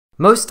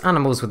Most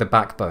animals with a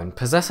backbone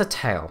possess a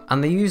tail,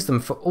 and they use them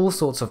for all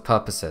sorts of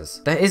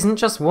purposes. There isn't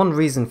just one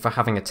reason for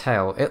having a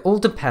tail, it all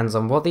depends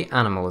on what the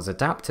animal is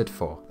adapted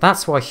for.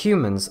 That's why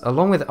humans,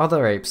 along with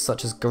other apes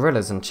such as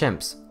gorillas and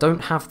chimps,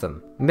 don't have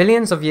them.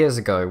 Millions of years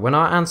ago, when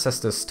our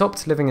ancestors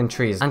stopped living in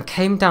trees and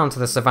came down to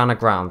the savanna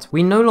ground,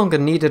 we no longer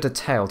needed a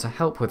tail to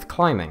help with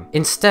climbing.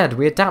 Instead,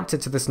 we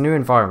adapted to this new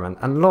environment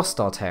and lost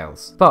our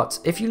tails. But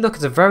if you look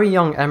at a very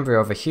young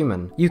embryo of a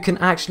human, you can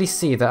actually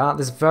see that at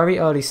this very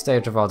early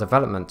stage of our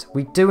development,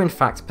 we do in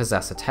fact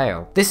possess a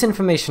tail. This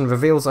information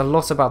reveals a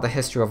lot about the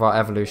history of our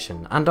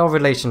evolution and our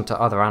relation to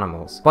other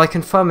animals, by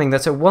confirming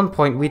that at one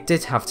point we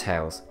did have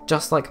tails,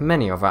 just like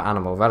many of our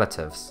animal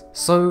relatives.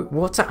 So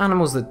what do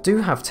animals that do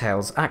have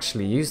tails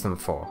actually use them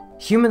for?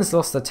 Humans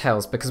lost their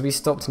tails because we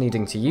stopped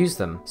needing to use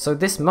them, so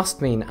this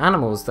must mean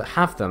animals that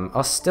have them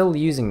are still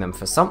using them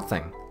for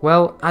something.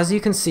 Well, as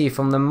you can see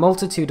from the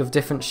multitude of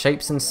different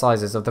shapes and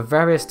sizes of the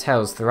various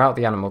tails throughout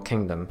the animal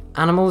kingdom,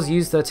 animals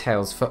use their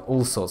tails for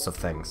all sorts of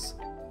things.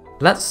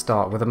 Let's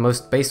start with the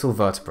most basal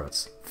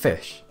vertebrates,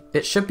 fish.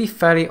 It should be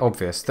fairly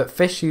obvious that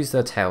fish use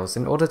their tails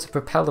in order to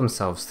propel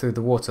themselves through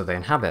the water they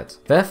inhabit.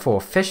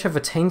 Therefore, fish have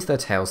retained their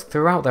tails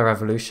throughout their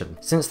evolution,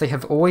 since they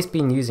have always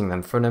been using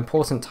them for an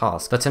important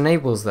task that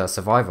enables their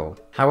survival.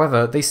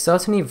 However, they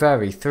certainly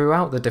vary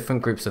throughout the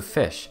different groups of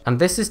fish, and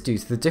this is due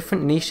to the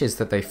different niches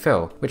that they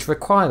fill, which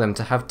require them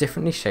to have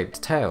differently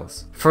shaped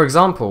tails. For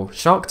example,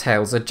 shark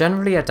tails are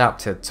generally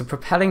adapted to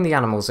propelling the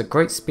animals at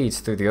great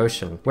speeds through the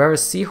ocean,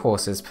 whereas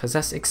seahorses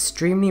possess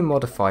extremely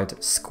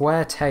modified,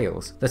 square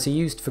tails that are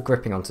used for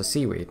gripping onto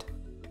seaweed.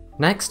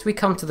 Next, we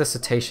come to the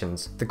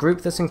cetaceans, the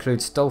group that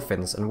includes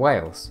dolphins and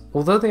whales.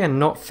 Although they are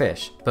not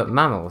fish, but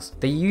mammals,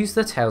 they use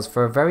their tails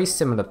for a very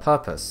similar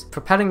purpose,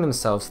 propelling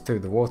themselves through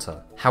the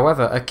water.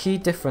 However, a key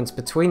difference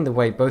between the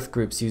way both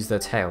groups use their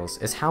tails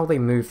is how they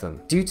move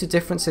them. Due to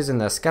differences in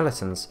their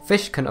skeletons,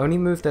 fish can only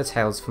move their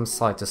tails from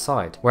side to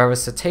side,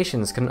 whereas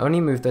cetaceans can only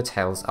move their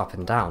tails up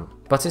and down.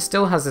 But it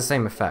still has the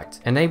same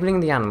effect, enabling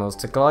the animals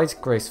to glide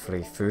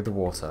gracefully through the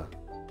water.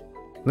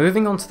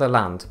 Moving on to the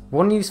land,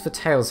 one use for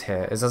tails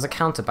here is as a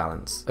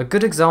counterbalance. A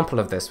good example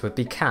of this would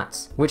be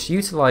cats, which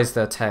utilize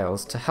their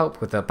tails to help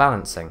with their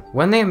balancing.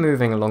 When they are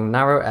moving along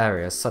narrow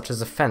areas such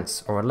as a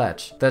fence or a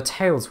ledge, their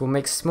tails will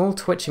make small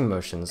twitching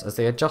motions as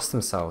they adjust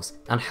themselves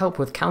and help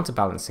with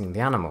counterbalancing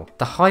the animal.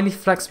 The highly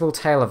flexible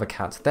tail of a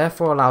cat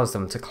therefore allows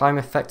them to climb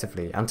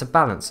effectively and to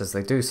balance as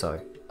they do so.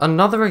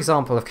 Another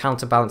example of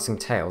counterbalancing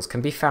tails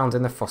can be found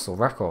in the fossil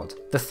record.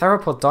 The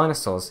theropod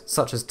dinosaurs,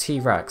 such as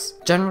T-Rex,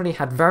 generally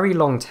had very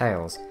long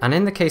tails, and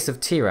in the case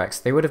of T-Rex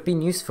they would have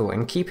been useful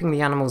in keeping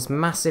the animal's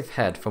massive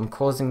head from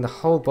causing the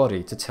whole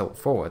body to tilt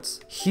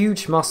forwards.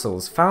 Huge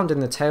muscles found in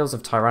the tails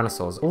of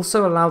tyrannosaurs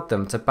also allowed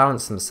them to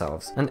balance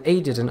themselves and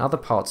aided in other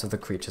parts of the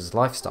creature's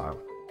lifestyle.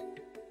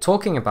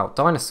 Talking about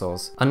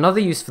dinosaurs, another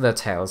use for their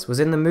tails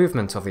was in the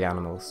movement of the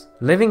animals.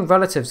 Living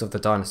relatives of the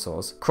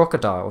dinosaurs,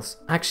 crocodiles,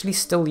 actually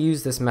still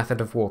use this method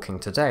of walking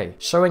today,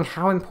 showing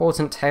how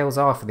important tails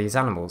are for these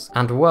animals,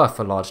 and were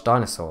for large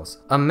dinosaurs.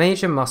 A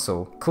major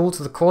muscle, called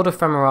the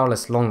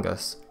cordofemoralis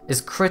longus,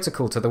 is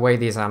critical to the way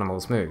these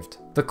animals moved.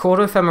 The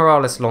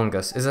cordofemoralis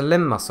longus is a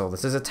limb muscle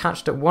that is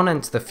attached at one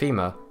end to the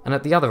femur and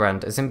at the other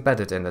end is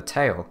embedded in the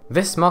tail.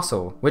 This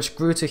muscle, which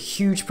grew to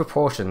huge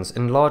proportions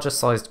in larger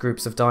sized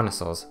groups of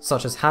dinosaurs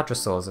such as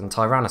hadrosaurs and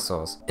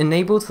tyrannosaurs,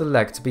 enabled the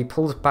leg to be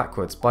pulled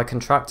backwards by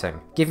contracting,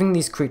 giving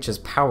these creatures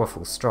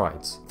powerful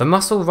strides. The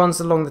muscle runs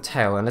along the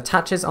tail and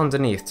attaches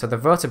underneath to the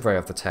vertebrae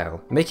of the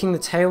tail, making the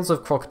tails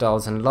of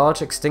crocodiles and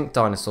large extinct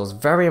dinosaurs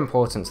very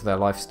important to their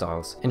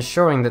lifestyles,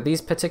 ensuring that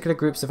these particular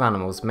groups of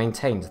animals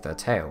maintained their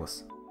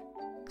tails.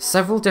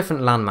 Several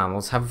different land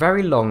mammals have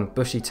very long,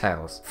 bushy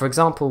tails, for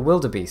example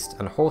wildebeest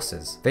and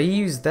horses. They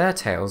use their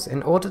tails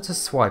in order to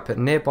swipe at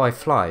nearby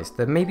flies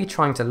that may be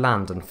trying to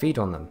land and feed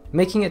on them,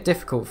 making it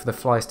difficult for the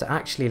flies to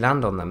actually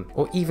land on them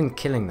or even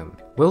killing them.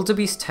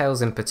 Wildebeest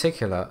tails in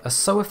particular are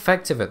so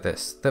effective at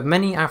this that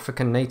many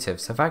African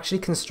natives have actually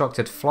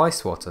constructed fly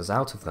swatters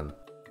out of them.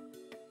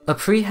 A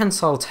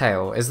prehensile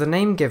tail is the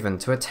name given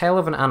to a tail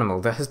of an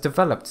animal that has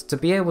developed to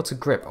be able to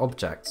grip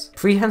objects.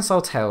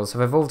 Prehensile tails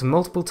have evolved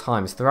multiple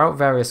times throughout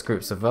various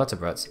groups of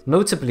vertebrates,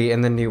 notably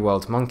in the New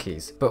World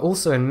monkeys, but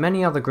also in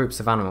many other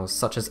groups of animals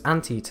such as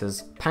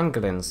anteaters,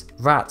 pangolins,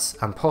 rats,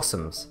 and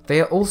possums.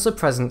 They are also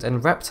present in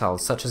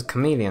reptiles such as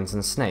chameleons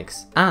and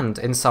snakes, and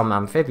in some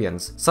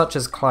amphibians, such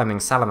as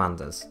climbing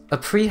salamanders. A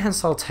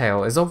prehensile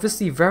tail is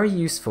obviously very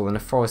useful in a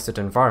forested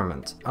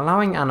environment,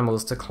 allowing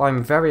animals to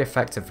climb very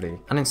effectively,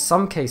 and in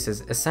some cases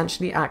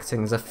essentially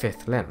acting as a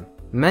fifth limb.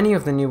 Many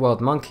of the New World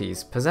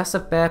monkeys possess a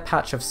bare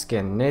patch of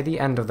skin near the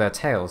end of their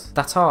tails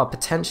that are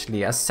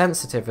potentially as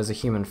sensitive as a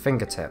human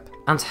fingertip,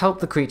 and help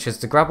the creatures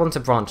to grab onto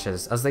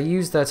branches as they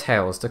use their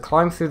tails to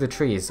climb through the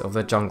trees of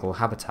their jungle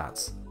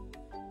habitats.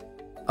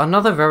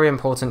 Another very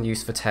important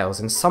use for tails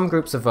in some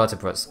groups of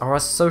vertebrates are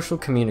as social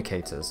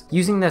communicators,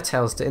 using their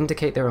tails to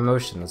indicate their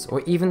emotions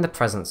or even the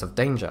presence of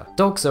danger.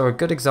 Dogs are a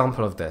good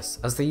example of this,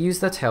 as they use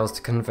their tails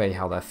to convey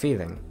how they're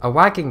feeling. A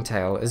wagging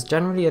tail is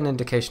generally an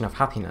indication of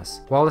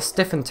happiness, while a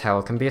stiffened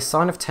tail can be a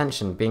sign of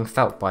tension being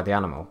felt by the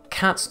animal.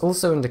 Cats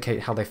also indicate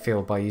how they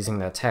feel by using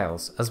their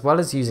tails, as well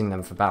as using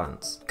them for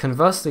balance.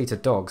 Conversely to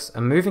dogs, a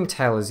moving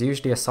tail is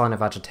usually a sign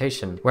of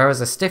agitation,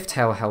 whereas a stiff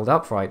tail held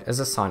upright is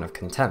a sign of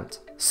content.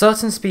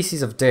 Certain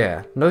species of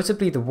deer,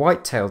 notably the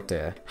white-tailed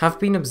deer, have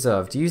been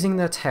observed using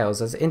their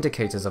tails as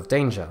indicators of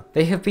danger.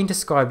 They have been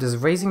described as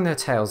raising their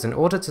tails in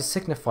order to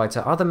signify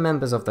to other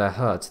members of their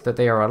herd that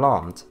they are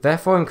alarmed,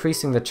 therefore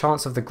increasing the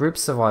chance of the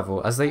group's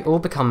survival as they all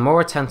become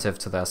more attentive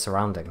to their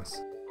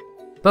surroundings.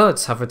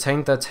 Birds have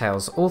retained their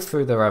tails all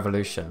through their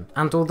evolution,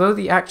 and although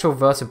the actual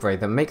vertebrae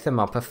that make them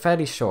up are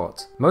fairly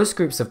short, most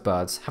groups of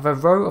birds have a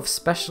row of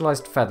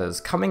specialised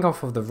feathers coming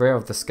off of the rear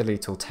of the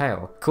skeletal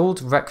tail,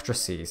 called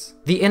rectrices.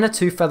 The inner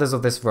two feathers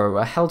of this row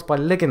are held by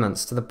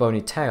ligaments to the bony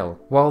tail,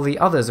 while the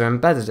others are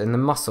embedded in the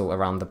muscle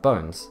around the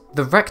bones.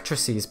 The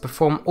rectrices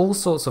perform all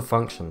sorts of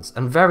functions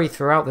and vary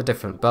throughout the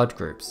different bird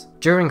groups.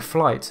 During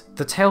flight,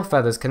 the tail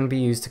feathers can be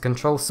used to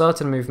control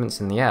certain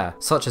movements in the air,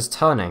 such as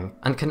turning,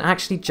 and can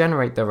actually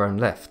generate their own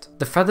lift.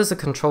 The feathers are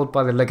controlled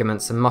by the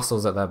ligaments and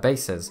muscles at their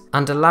bases,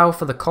 and allow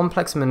for the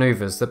complex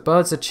maneuvers that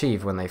birds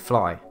achieve when they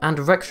fly. And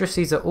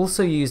rectrices are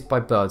also used by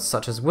birds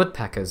such as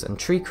woodpeckers and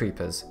tree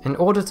creepers in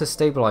order to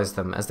stabilize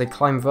them as they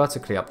climb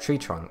vertically up tree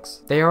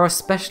trunks. They are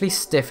especially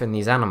stiff in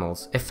these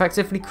animals,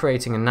 effectively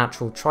creating a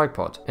natural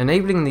tripod,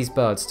 enabling these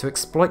birds to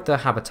exploit their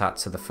habitat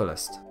to the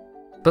fullest.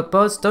 But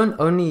birds don't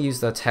only use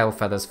their tail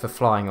feathers for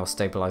flying or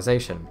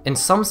stabilization. In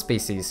some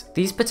species,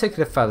 these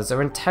particular feathers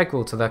are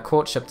integral to their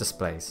courtship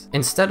displays.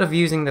 Instead of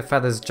using the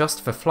feathers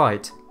just for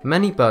flight,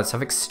 many birds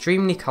have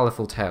extremely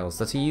colourful tails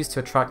that are used to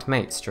attract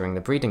mates during the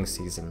breeding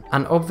season.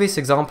 An obvious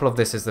example of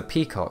this is the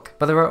peacock,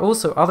 but there are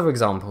also other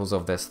examples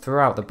of this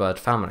throughout the bird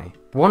family.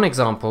 One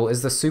example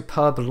is the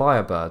superb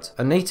lyrebird,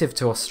 a native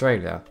to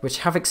Australia, which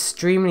have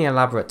extremely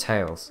elaborate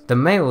tails. The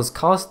males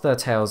cast their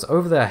tails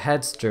over their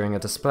heads during a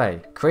display,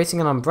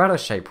 creating an umbrella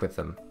shape with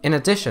them. In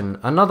addition,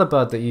 another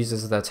bird that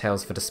uses their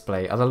tails for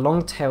display are the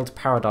long-tailed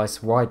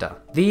paradise wider.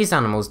 These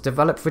animals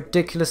develop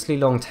ridiculously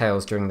long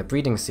tails during the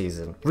breeding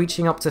season,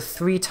 reaching up to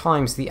 3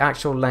 times the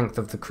actual length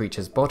of the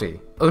creature's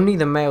body. Only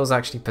the males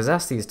actually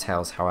possess these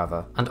tails,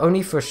 however, and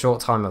only for a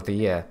short time of the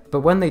year, but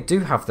when they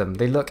do have them,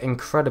 they look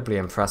incredibly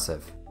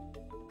impressive.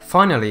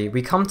 Finally,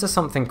 we come to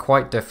something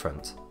quite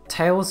different.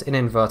 Tails in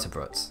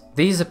invertebrates.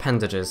 These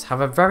appendages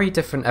have a very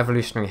different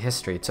evolutionary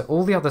history to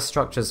all the other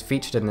structures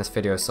featured in this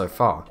video so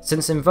far,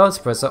 since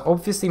invertebrates are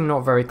obviously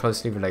not very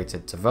closely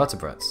related to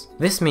vertebrates.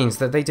 This means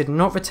that they did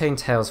not retain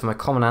tails from a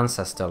common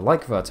ancestor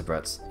like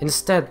vertebrates.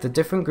 Instead, the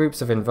different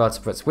groups of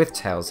invertebrates with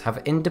tails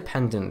have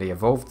independently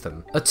evolved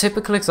them. A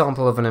typical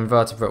example of an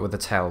invertebrate with a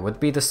tail would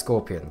be the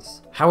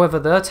scorpions. However,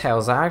 their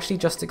tails are actually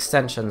just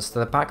extensions to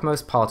the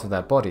backmost part of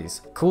their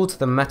bodies, called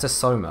the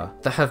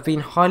metasoma, that have been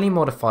highly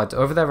modified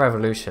over their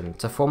evolution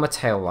to form a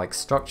tail-like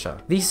structure.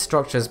 These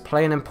structures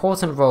play an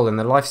important role in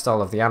the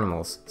lifestyle of the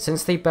animals,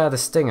 since they bear the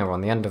stinger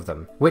on the end of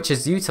them, which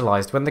is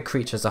utilised when the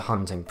creatures are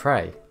hunting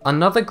prey.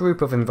 Another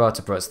group of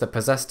invertebrates that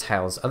possess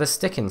tails are the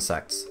stick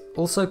insects,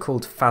 also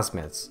called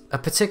phasmids. A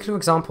particular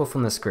example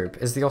from this group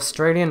is the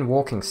Australian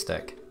walking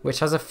stick, which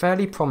has a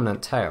fairly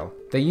prominent tail.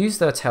 They use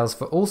their tails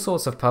for all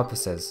sorts of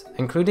purposes,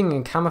 including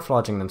in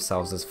camouflaging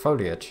themselves as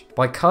foliage.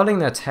 By curling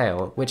their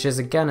tail, which is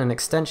again an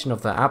extension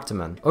of their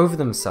abdomen, over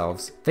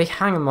themselves, they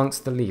hang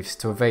amongst the leaves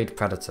to evade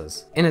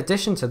predators. In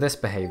addition to this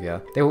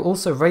behaviour, they will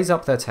also raise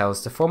up their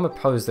tails to form a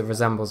pose that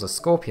resembles a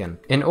scorpion,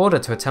 in order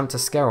to attempt to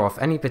scare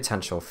off any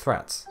potential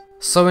threats.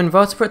 So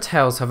invertebrate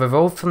tails have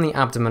evolved from the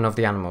abdomen of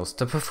the animals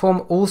to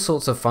perform all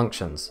sorts of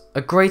functions.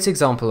 A great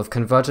example of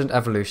convergent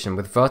evolution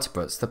with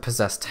vertebrates that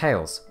possess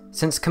tails,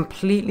 since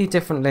completely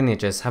different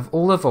lineages have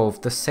all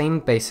evolved the same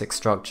basic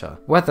structure,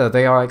 whether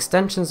they are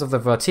extensions of the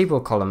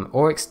vertebral column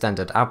or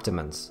extended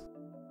abdomens.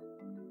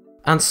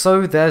 And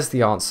so there's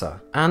the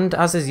answer, and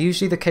as is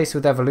usually the case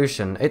with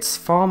evolution, it's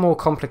far more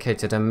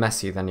complicated and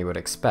messy than you would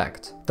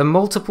expect. The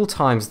multiple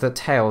times that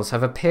tails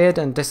have appeared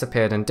and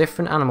disappeared in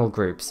different animal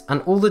groups,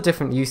 and all the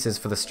different uses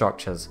for the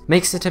structures,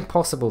 makes it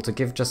impossible to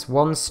give just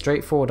one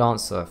straightforward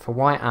answer for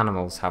why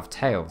animals have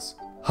tails.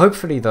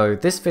 Hopefully though,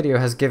 this video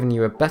has given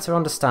you a better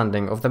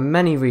understanding of the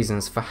many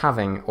reasons for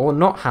having or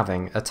not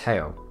having a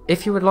tail.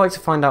 If you would like to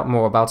find out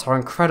more about our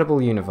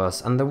incredible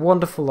universe and the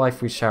wonderful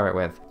life we share it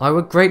with, I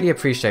would greatly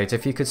appreciate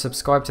if you could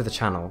subscribe to the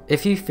channel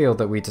if you feel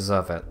that we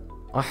deserve it.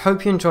 I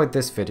hope you enjoyed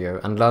this video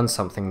and learned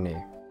something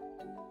new.